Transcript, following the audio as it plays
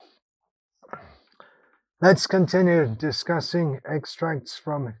Let's continue discussing extracts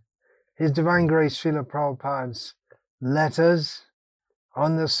from His Divine Grace Srila Prabhupada's letters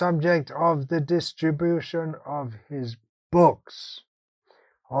on the subject of the distribution of his books.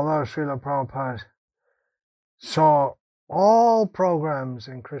 Although Srila Prabhupada saw all programs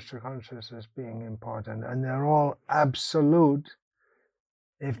in Krishna consciousness as being important, and they're all absolute,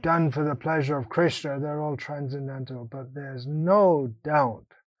 if done for the pleasure of Krishna, they're all transcendental, but there's no doubt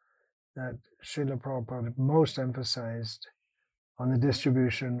that Srila Prabhupada most emphasized on the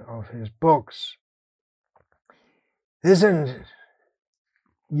distribution of his books. This is a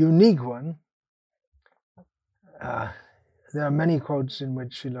unique one. There are many quotes in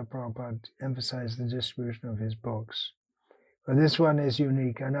which Srila Prabhupada emphasized the distribution of his books, but this one is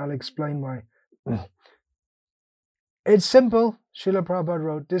unique, and I'll explain why. It's simple. Srila Prabhupada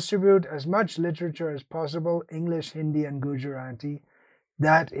wrote, distribute as much literature as possible, English, Hindi, and Gujarati.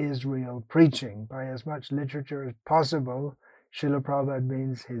 That is real preaching. By as much literature as possible, Srila Prabhupada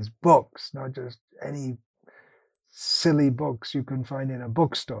means his books, not just any silly books you can find in a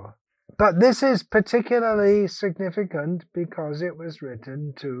bookstore. But this is particularly significant because it was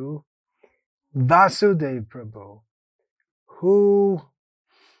written to Vasudeva Prabhu, who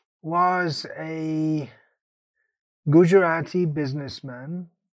was a Gujarati businessman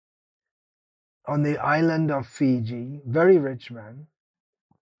on the island of Fiji, very rich man,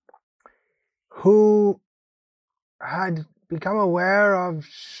 who had become aware of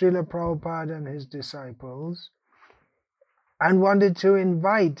Srila Prabhupada and his disciples and wanted to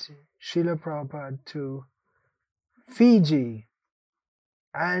invite Srila Prabhupada to Fiji.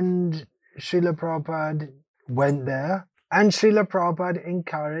 And Srila Prabhupada went there, and Srila Prabhupada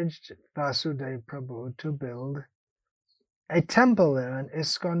encouraged Vasudeva Prabhu to build a temple there, an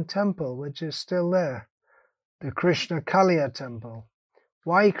ISKCON temple, which is still there, the Krishna Kaliya temple.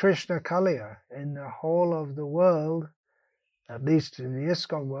 Why Krishna Kaliya? In the whole of the world, at least in the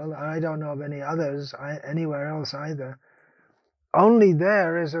ISKCON world, I don't know of any others anywhere else either, only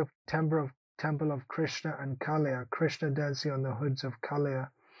there is a temple of Krishna and Kaliya, Krishna dancing on the hoods of Kaliya.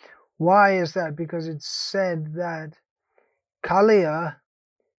 Why is that? Because it's said that Kaliya,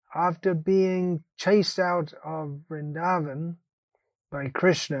 after being chased out of Vrindavan by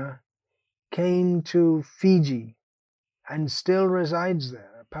Krishna, came to Fiji and still resides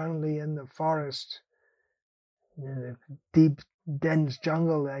there, apparently in the forest, in the deep, dense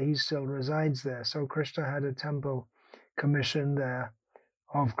jungle there, he still resides there. So Krishna had a temple commissioned there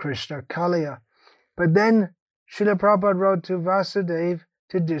of Krishna Kaliya. But then Srila Prabhupada wrote to Vasudeva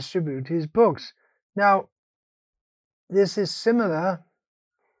to distribute his books. Now, this is similar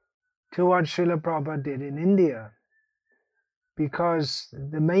to what Srila Prabhupada did in India, because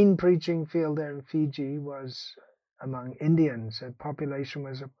the main preaching field there in Fiji was among Indians. The population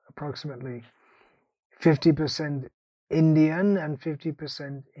was approximately 50% Indian and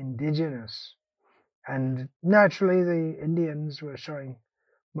 50% indigenous. And naturally, the Indians were showing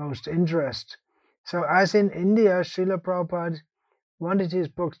most interest. So as in India, Srila Prabhupada wanted his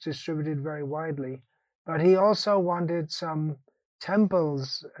books distributed very widely, but he also wanted some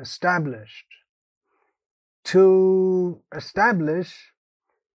temples established to establish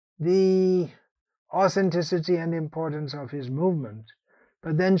the authenticity and importance of his movement.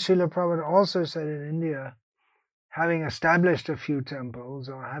 But then Srila Prabhupada also said in India, having established a few temples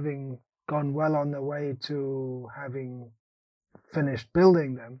or having gone well on the way to having finished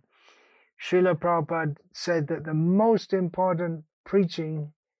building them, Srila Prabhupada said that the most important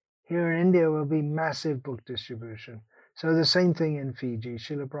preaching here in India will be massive book distribution. So the same thing in Fiji.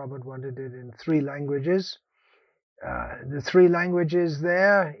 Srila Prabhupada wanted it in 3 languages. The 3 languages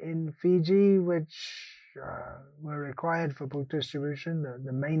there in Fiji which were required for book distribution,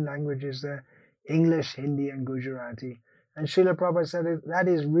 the main languages there, English, Hindi, and Gujarati. And Srila Prabhupada said that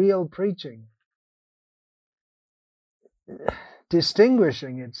is real preaching.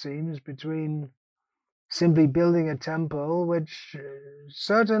 Distinguishing, it seems, between simply building a temple, which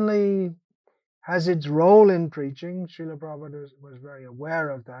certainly has its role in preaching. Srila Prabhupada was very aware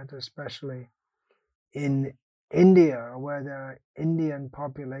of that, especially in India, where there are Indian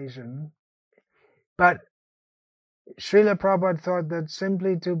population. But Srila Prabhupada thought that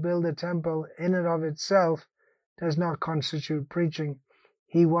simply to build a temple in and of itself does not constitute preaching.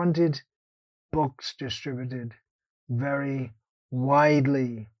 He wanted books distributed very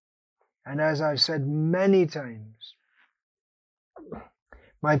widely. And as I've said many times,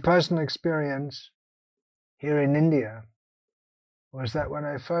 my personal experience here in India was that when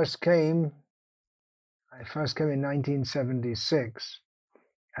I first came in 1976,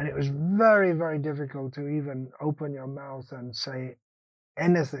 and it was very, very difficult to even open your mouth and say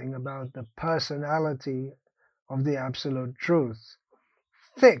anything about the personality of the Absolute Truth.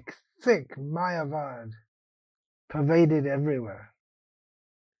 Thick, thick Mayavad pervaded everywhere.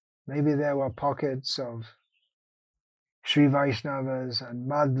 Maybe there were pockets of Sri Vaishnavas and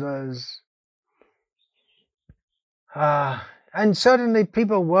Madhvas. And certainly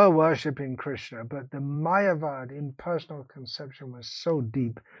people were worshipping Krishna, but the Mayavad impersonal conception was so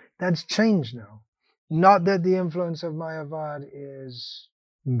deep. That's changed now. Not that the influence of Mayavad is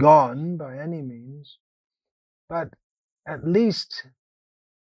gone by any means, but at least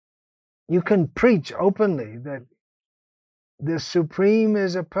you can preach openly that the Supreme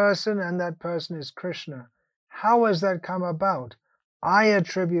is a person and that person is Krishna. How has that come about? I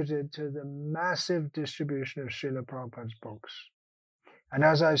attribute it to the massive distribution of Srila Prabhupada's books. And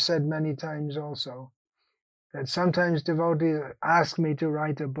as I've said many times also, that sometimes devotees ask me to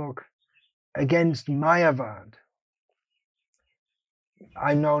write a book against Mayavad.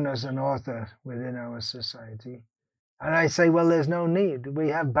 I'm known as an author within our society. And I say, well, there's no need. We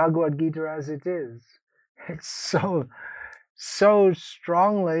have Bhagavad Gita as it is. It's so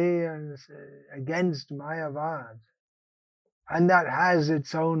strongly against Mayavad. And that has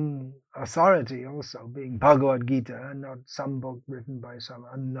its own authority also, being Bhagavad Gita and not some book written by some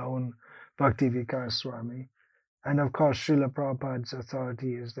unknown Bhakti Vikas Swami. And of course, Srila Prabhupada's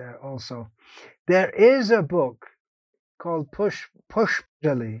authority is there also. There is a book called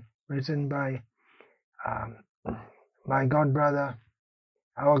Pushpajali, written by my godbrother,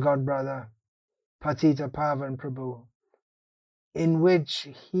 our godbrother, Patita Pavan Prabhu, in which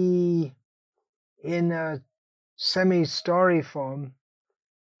he, in a semi-story form,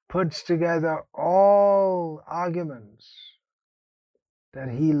 puts together all arguments that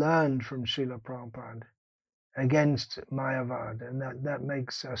he learned from Srila Prabhupada against Mayavad, and that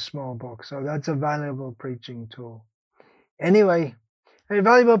makes a small book. So that's a valuable preaching tool. Anyway, a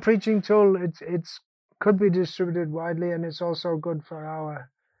valuable preaching tool, it's could be distributed widely, and it's also good for our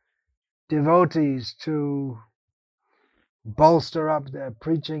devotees to bolster up their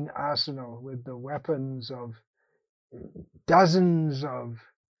preaching arsenal with the weapons of dozens of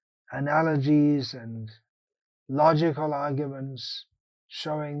analogies and logical arguments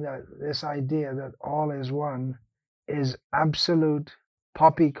showing that this idea that all is one is absolute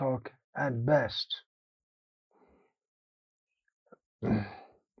poppycock at best.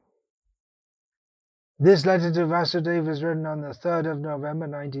 This letter to Vasudeva was written on the 3rd of November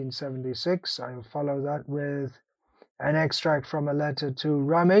 1976. I will follow that with an extract from a letter to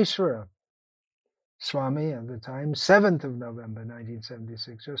Rameshwara Swami at the time, 7th of November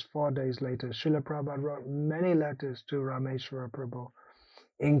 1976, just 4 days later. Srila Prabhupada wrote many letters to Rameshwara Prabhu,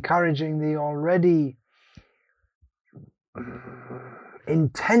 encouraging the already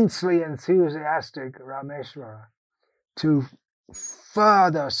intensely enthusiastic Rameshwara to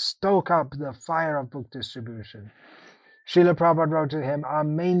further stoke up the fire of book distribution. Srila Prabhupada wrote to him, our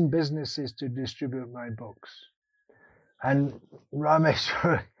main business is to distribute my books. And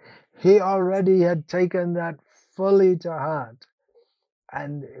Rameshwara, he already had taken that fully to heart.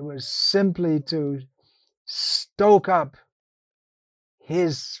 And it was simply to stoke up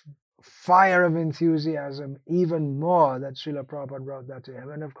his fire of enthusiasm even more that Srila Prabhupada wrote that to him.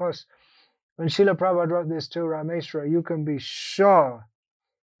 And of course, when Srila Prabhupada wrote this to Rameshwara, you can be sure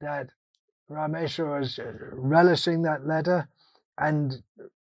that Rameshwara was relishing that letter, and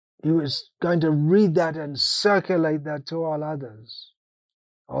he was going to read that and circulate that to all others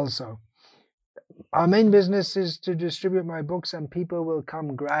also. Our main business is to distribute my books, and people will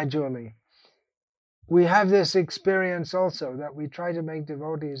come gradually. We have this experience also that we try to make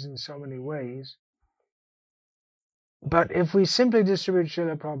devotees in so many ways. But if we simply distribute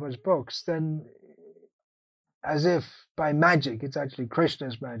Srila Prabhupada's books, then as if by magic, it's actually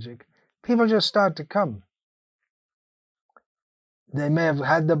Krishna's magic, people just start to come. They may have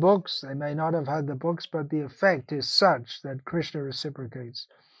had the books, they may not have had the books, but the effect is such that Krishna reciprocates.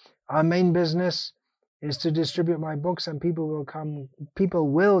 Our main business is to distribute my books, and people will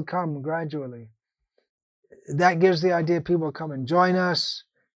come gradually. That gives the idea people come and join us.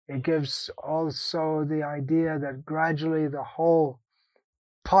 It gives also the idea that gradually the whole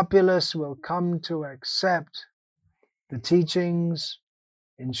populace will come to accept the teachings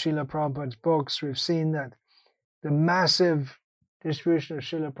in Srila Prabhupada's books. We've seen that the massive distribution of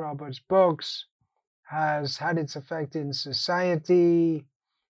Srila Prabhupada's books has had its effect in society.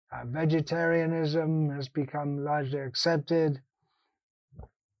 Vegetarianism has become largely accepted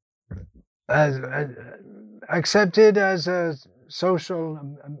as a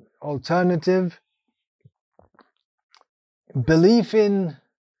social alternative. Belief in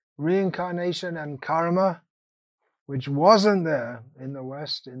reincarnation and karma, which wasn't there in the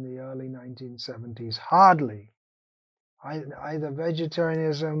West in the early 1970s, hardly. Either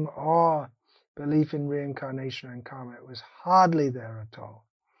vegetarianism or belief in reincarnation and karma, it was hardly there at all.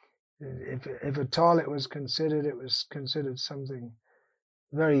 If at all it was considered something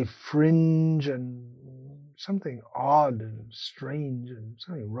very fringe and something odd and strange and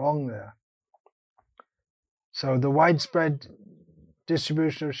something wrong there. So the widespread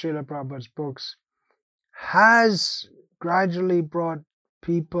distribution of Srila Prabhupada's books has gradually brought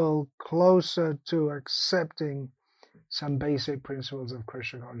people closer to accepting some basic principles of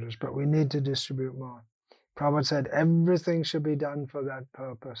Krishna consciousness, but we need to distribute more. Prabhupada said everything should be done for that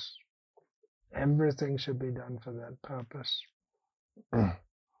purpose. Everything should be done for that purpose.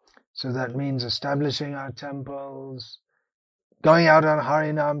 So that means establishing our temples, going out on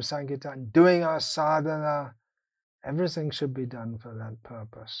Harinam Sankirtan, doing our sadhana. Everything should be done for that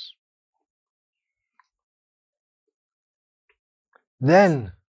purpose.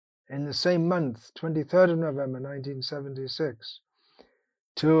 Then, in the same month, 23rd of November 1976,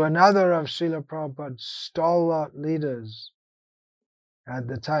 to another of Srila Prabhupada's stalwart leaders at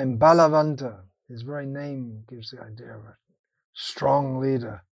the time, Balavanta, his very name gives the idea of a strong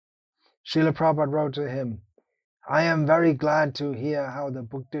leader. Srila Prabhupada wrote to him, I am very glad to hear how the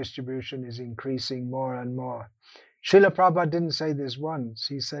book distribution is increasing more and more. Srila Prabhupada didn't say this once,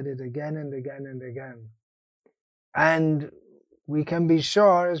 he said it again and again and again. And we can be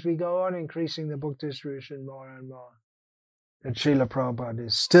sure as we go on increasing the book distribution more and more that Srila Prabhupada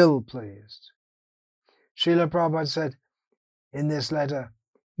is still pleased. Srila Prabhupada said in this letter,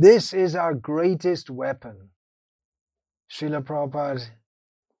 this is our greatest weapon. Srila Prabhupada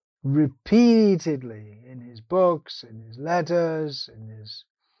repeatedly in his books, in his letters, in his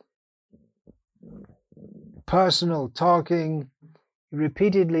personal talking, he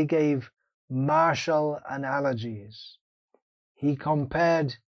repeatedly gave martial analogies. He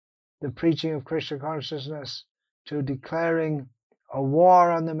compared the preaching of Krishna consciousness to declaring a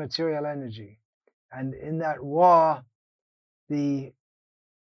war on the material energy. And in that war, the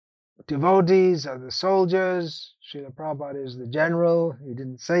devotees are the soldiers, Srila Prabhupada is the general. He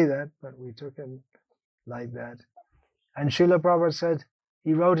didn't say that, but we took him like that. And Srila Prabhupada said,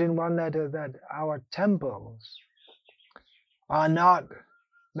 he wrote in one letter that our temples are not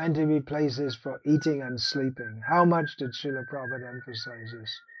meant to be places for eating and sleeping. How much did Srila Prabhupada emphasize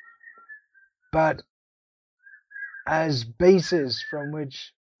this? But as bases from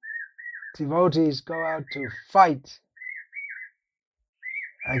which devotees go out to fight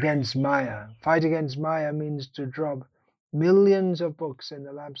against Maya. Fight against Maya means to drop millions of books in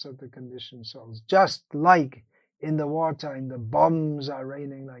the laps of the conditioned souls. Just like in the wartime, the bombs are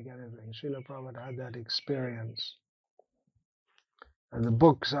raining like anything. Srila Prabhupada had that experience. And the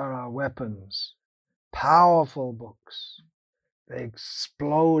books are our weapons. Powerful books. They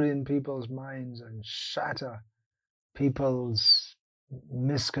explode in people's minds and shatter people's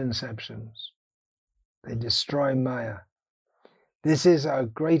misconceptions. They destroy Maya. This is our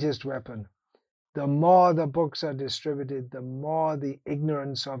greatest weapon. The more the books are distributed, the more the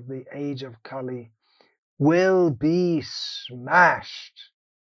ignorance of the age of Kali will be smashed.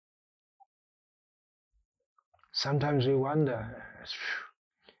 Sometimes we wonder,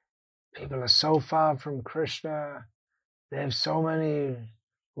 people are so far from Krishna, they have so many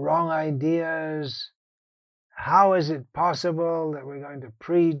wrong ideas. How is it possible that we're going to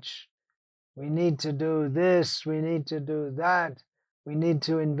preach? We need to do this, we need to do that. We need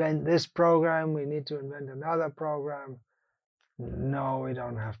to invent this program, we need to invent another program. No, we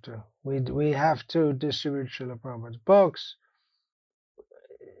don't have to. We have to distribute Srila Prabhupada's books.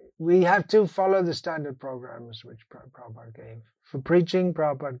 We have to follow the standard programs which Prabhupada gave. For preaching,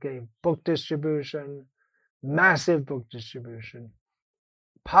 Prabhupada gave book distribution, massive book distribution.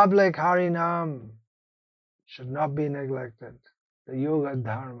 Public Harinam should not be neglected. The Yoga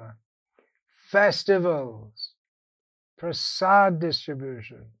Dharma. Festivals. Prasad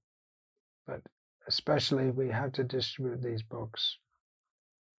distribution, but especially we have to distribute these books.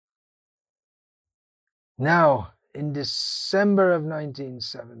 Now, in December of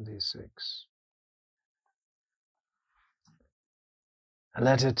 1976, a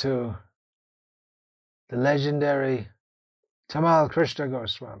letter to the legendary Tamal Krishna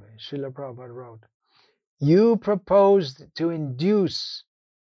Goswami, Srila Prabhupada wrote, you proposed to induce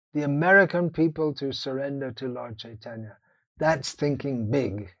the American people to surrender to Lord Chaitanya. That's thinking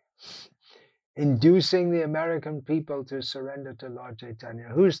big. Inducing the American people to surrender to Lord Chaitanya.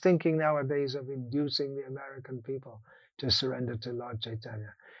 Who's thinking nowadays of inducing the American people to surrender to Lord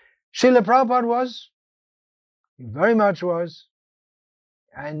Chaitanya? Srila Prabhupada was. He very much was.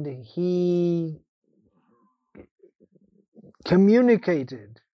 And he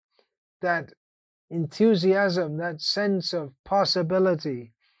communicated that enthusiasm, that sense of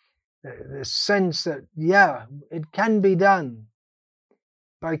possibility, the sense that, yeah, it can be done.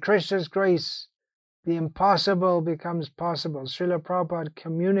 By Krishna's grace, the impossible becomes possible. Srila Prabhupada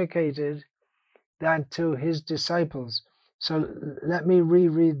communicated that to his disciples. So let me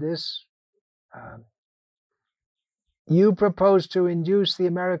reread this. You propose to induce the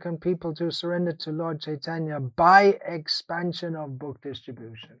American people to surrender to Lord Chaitanya by expansion of book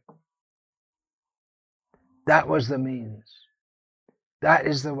distribution. That was the means. That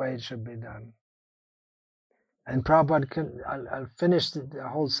is the way it should be done. And Prabhupada, I'll finish the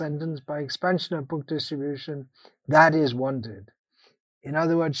whole sentence, by expansion of book distribution, that is wanted. In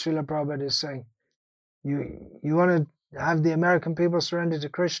other words, Srila Prabhupada is saying, you want to have the American people surrender to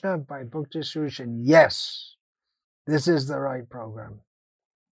Krishna by book distribution? Yes, this is the right program.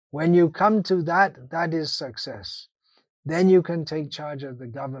 When you come to that, that is success. Then you can take charge of the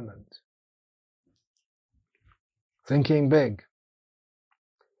government. Thinking big.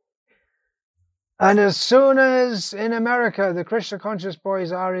 And as soon as in America the Krishna conscious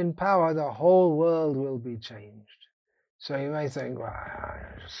boys are in power, the whole world will be changed. So you may think, well,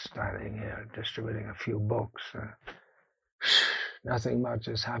 I'm just standing here distributing a few books. Nothing much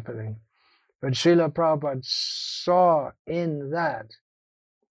is happening. But Srila Prabhupada saw in that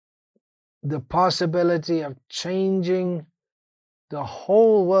the possibility of changing the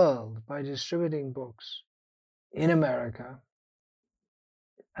whole world by distributing books in America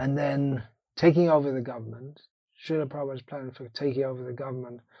and then taking over the government. Srila Prabhupada's plan for taking over the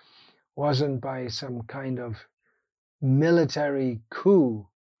government wasn't by some kind of military coup,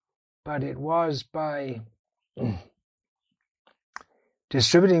 but it was by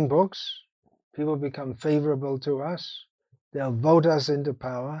distributing books. People become favorable to us. They'll vote us into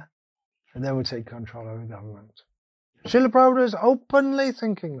power, and then we'll take control of the government. Srila Prabhupada is openly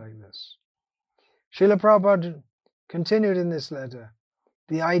thinking like this. Srila Prabhupada continued in this letter,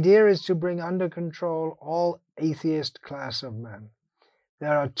 the idea is to bring under control all atheist class of men.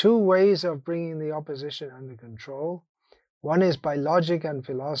 There are two ways of bringing the opposition under control. One is by logic and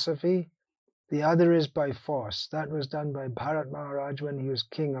philosophy. The other is by force. That was done by Bharat Maharaj when he was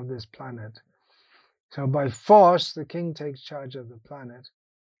king of this planet. So by force, the king takes charge of the planet.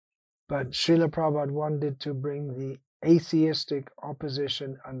 But Srila Prabhupada wanted to bring the atheistic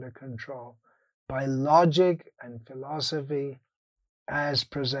opposition under control by logic and philosophy as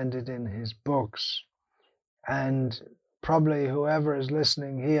presented in his books. And probably whoever is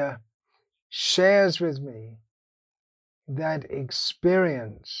listening here shares with me that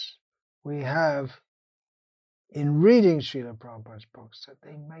experience we have in reading Srila Prabhupada's books, that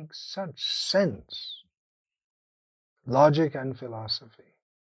they make such sense. Logic and philosophy.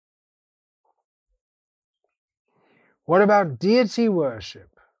 What about deity worship?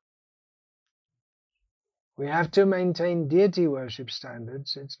 We have to maintain deity worship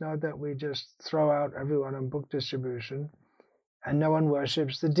standards. It's not that we just throw out everyone on book distribution and no one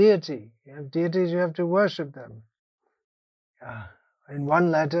worships the deity. You have deities, you have to worship them. In one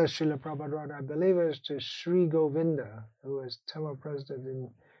letter, Srila Prabhupada wrote, I believe it was to Sri Govinda, who was Tamil president in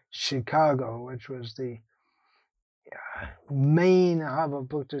Chicago, which was the main hub of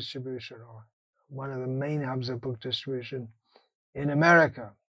book distribution, or one of the main hubs of book distribution in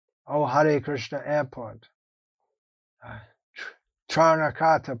America. Oh, Hare Krishna Airport.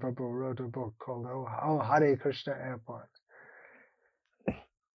 Charnakata Prabhu wrote a book called Oh Hare Krishna Airport.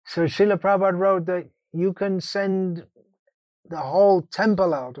 So Srila Prabhupada wrote that you can send the whole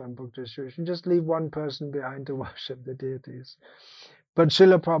temple out on book distribution, just leave one person behind to worship the deities. But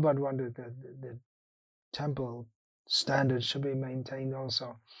Srila Prabhupada wanted that the temple standards should be maintained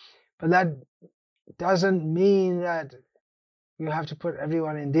also. But that doesn't mean that you have to put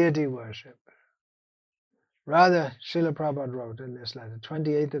everyone in deity worship. Rather, Srila Prabhupada wrote in this letter,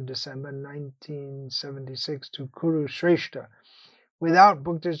 28th of December 1976, to Kuru Shrestha, without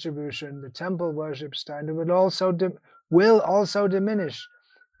book distribution, the temple worship standard will also diminish.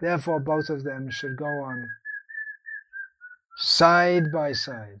 Therefore, both of them should go on side by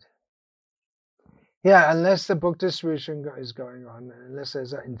side. Yeah, unless the book distribution is going on, unless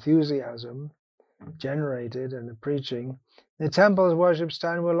there's that enthusiasm generated in the preaching, the temple's worship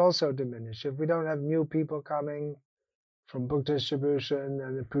standard will also diminish. If we don't have new people coming from book distribution,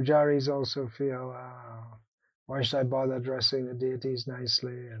 and the pujaris also feel, why should I bother dressing the deities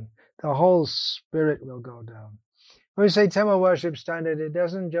nicely? And the whole spirit will go down. When we say temple worship standard, it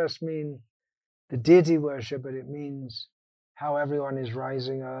doesn't just mean the deity worship, but it means how everyone is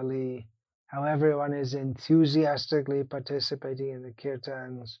rising early, how everyone is enthusiastically participating in the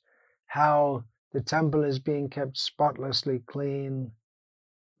kirtans, how the temple is being kept spotlessly clean.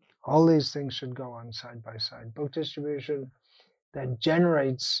 All these things should go on side by side. Book distribution that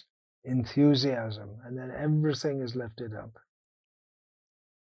generates enthusiasm, and then everything is lifted up.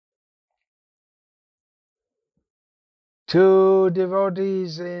 To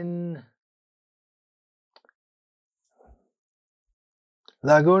devotees in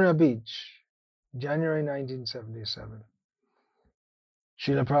Laguna Beach, January 1977.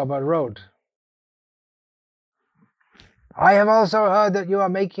 Srila Prabhupada wrote, I have also heard that you are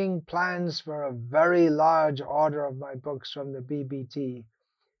making plans for a very large order of my books from the BBT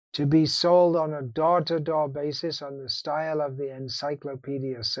to be sold on a door-to-door basis on the style of the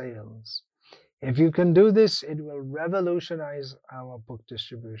encyclopedia sales. If you can do this, it will revolutionize our book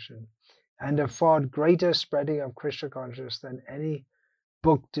distribution and afford greater spreading of Krishna consciousness than any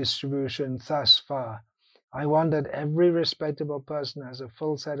book distribution thus far. I want that every respectable person has a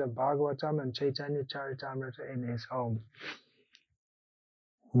full set of Bhagavatam and Chaitanya Charitamrita in his home.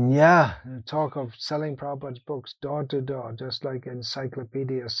 Yeah, talk of selling Prabhupada's books door to door, just like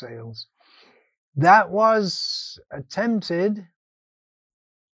encyclopedia sales. That was attempted.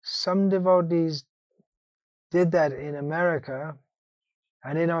 Some devotees did that in America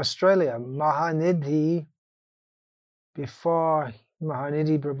and in Australia. Mahanidhi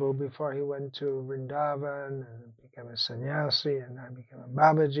Prabhu, before he went to Vrindavan and became a sannyasi and then became a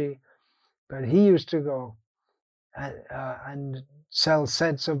Babaji, but he used to go and sell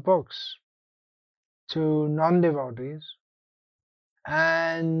sets of books to non-devotees.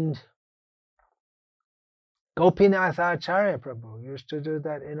 And Gopinath Acharya Prabhu used to do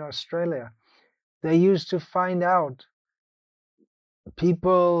that in Australia. They used to find out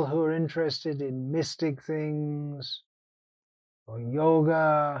people who are interested in mystic things or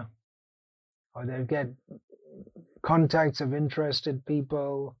yoga, or they'd get contacts of interested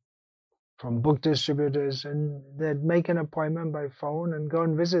people from book distributors, and they'd make an appointment by phone and go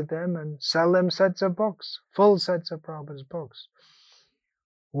and visit them and sell them sets of books, full sets of Prabhupada's books.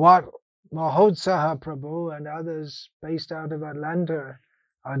 What Mahotsaha Prabhu and others based out of Atlanta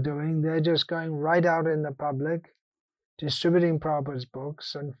are doing, they're just going right out in the public, distributing Prabhupada's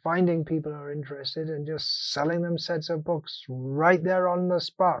books and finding people who are interested and just selling them sets of books right there on the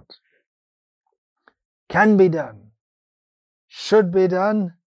spot. Can be done, should be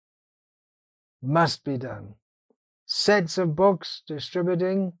done, must be done. Sets of books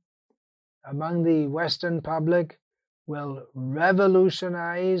distributing among the Western public will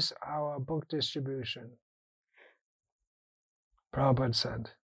revolutionize our book distribution, Prabhupada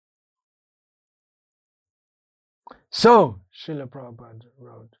said. So, Srila Prabhupada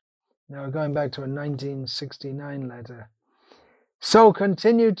wrote, now going back to a 1969 letter, so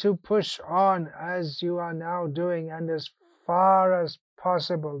continue to push on as you are now doing, and as far as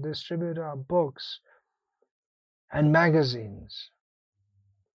possible distribute our books and magazines.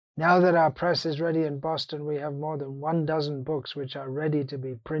 Now that our press is ready in Boston, we have more than 12 books which are ready to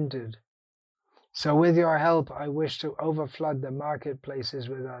be printed. So with your help, I wish to overflood the marketplaces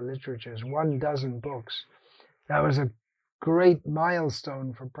with our literatures. 12 books. That was a great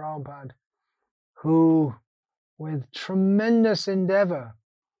milestone for Prabhupada, who, with tremendous endeavor,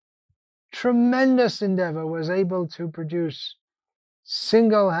 was able to produce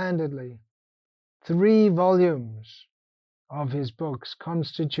single-handedly 3 volumes of his books,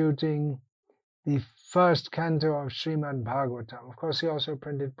 constituting the first canto of Srimad Bhagavatam. Of course, he also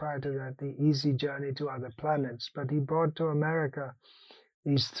printed prior to that The Easy Journey to Other Planets, but he brought to America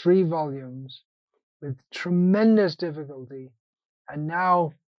these 3 volumes with tremendous difficulty, and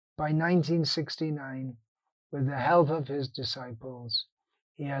now, by 1969, with the help of his disciples,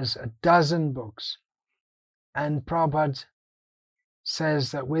 he has 12 books. And Prabhupada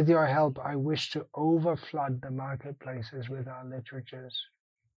says that with your help, I wish to overflood the marketplaces with our literatures.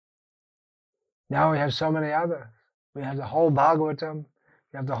 Now we have so many others. We have the whole Bhagavatam,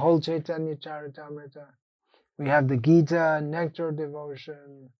 we have the whole Chaitanya Charitamrita, we have the Gita, Nectar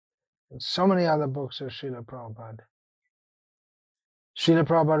Devotion, and so many other books of Srila Prabhupada. Srila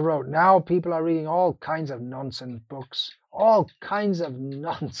Prabhupada wrote, now people are reading all kinds of nonsense books. All kinds of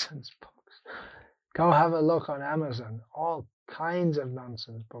nonsense books. Go have a look on Amazon. All kinds of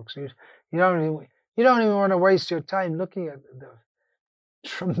nonsense books. You don't even want to waste your time looking at the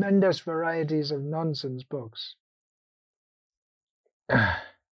tremendous varieties of nonsense books.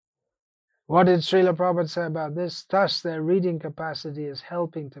 What did Srila Prabhupada say about this? Thus, their reading capacity is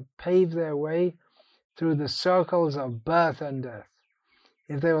helping to pave their way through the circles of birth and death.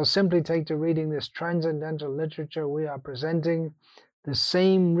 If they will simply take to reading this transcendental literature we are presenting, the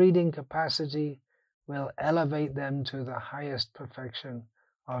same reading capacity will elevate them to the highest perfection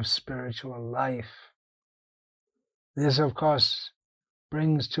of spiritual life. This, of course,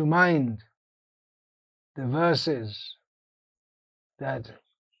 brings to mind the verses that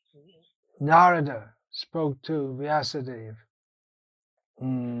Narada spoke to Vyasadeva.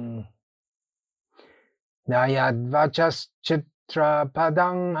 Nayad vachas chitra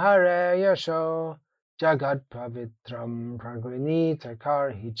padang hare yasho jagat pavitram pragrinita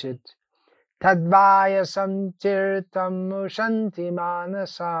karhichit tadvaya samtirtam ushanti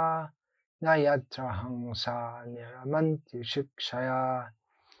manasa nayatra hangsa niramanti shikshaya.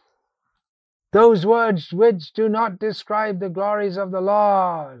 Those words which do not describe the glories of the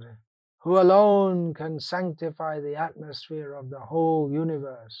Lord, who alone can sanctify the atmosphere of the whole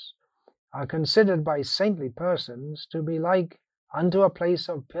universe, are considered by saintly persons to be like unto a place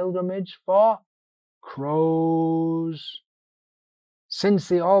of pilgrimage for crows. Since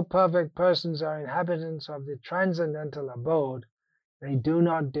the all-perfect persons are inhabitants of the transcendental abode, they do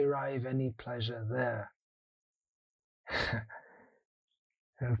not derive any pleasure there.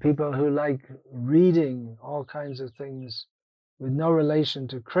 There are people who like reading all kinds of things with no relation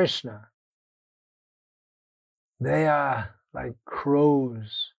to Krishna. They are like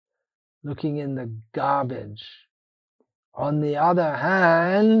crows looking in the garbage. On the other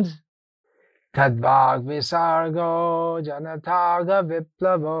hand, Tadvag Visargo Janataga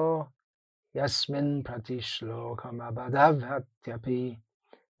Viplavo Yasmin Pratishlokham Abhadavhatyapi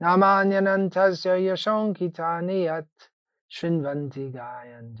Namanyanantasya Yashonkitani Yat Shrinvanti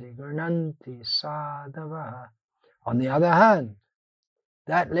Gayanti Gurnanti Sadhavaha. On the other hand,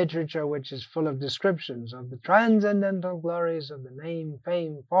 that literature which is full of descriptions of the transcendental glories of the name,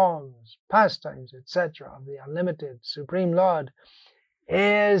 fame, forms, pastimes, etc. of the unlimited Supreme Lord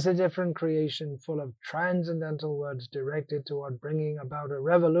is a different creation full of transcendental words directed toward bringing about a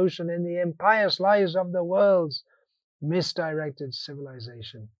revolution in the impious lives of the world's misdirected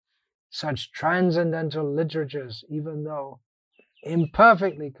civilization. Such transcendental literatures, even though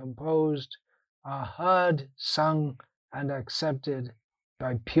imperfectly composed, are heard, sung, and accepted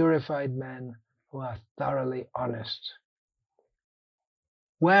by purified men who are thoroughly honest.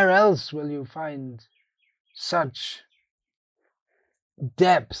 Where else will you find such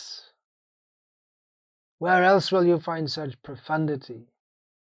depth? Where else will you find such profundity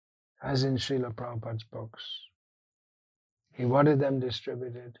as in Srila Prabhupada's books? He wanted them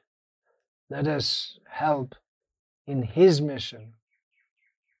distributed. Let us help in his mission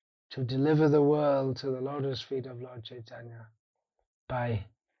to deliver the world to the lotus feet of Lord Chaitanya by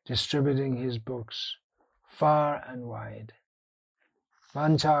distributing his books far and wide.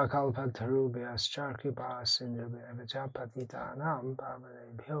 Vancha kalpatarubhyascha kripa sindhubhya patitanam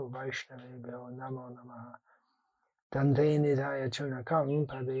pavanebhyo vaishnavebhyo namo namaha. Dante nidhaya chunakam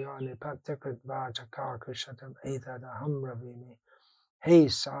padayo nipatyakrutva chakarkushatam etadaham ravimi. Hey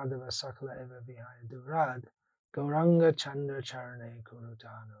sadhava sakala eva vihaya durad gauranga chandra charane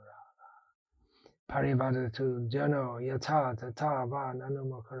kurutanurada. Parivadatu jano yata tata va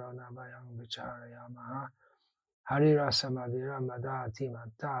nanumakarana vayang vicharayamaha. Harirasa madhira madati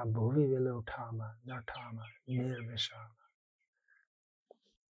mata bhuvi vilutama natama nirvishama.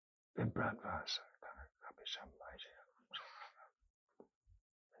 Vibradvasa kapisham vajaya.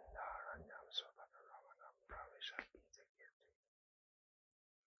 Naranyam subhadaramanam pravisha.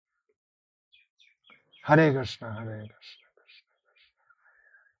 Hare Krishna, Hare Krishna.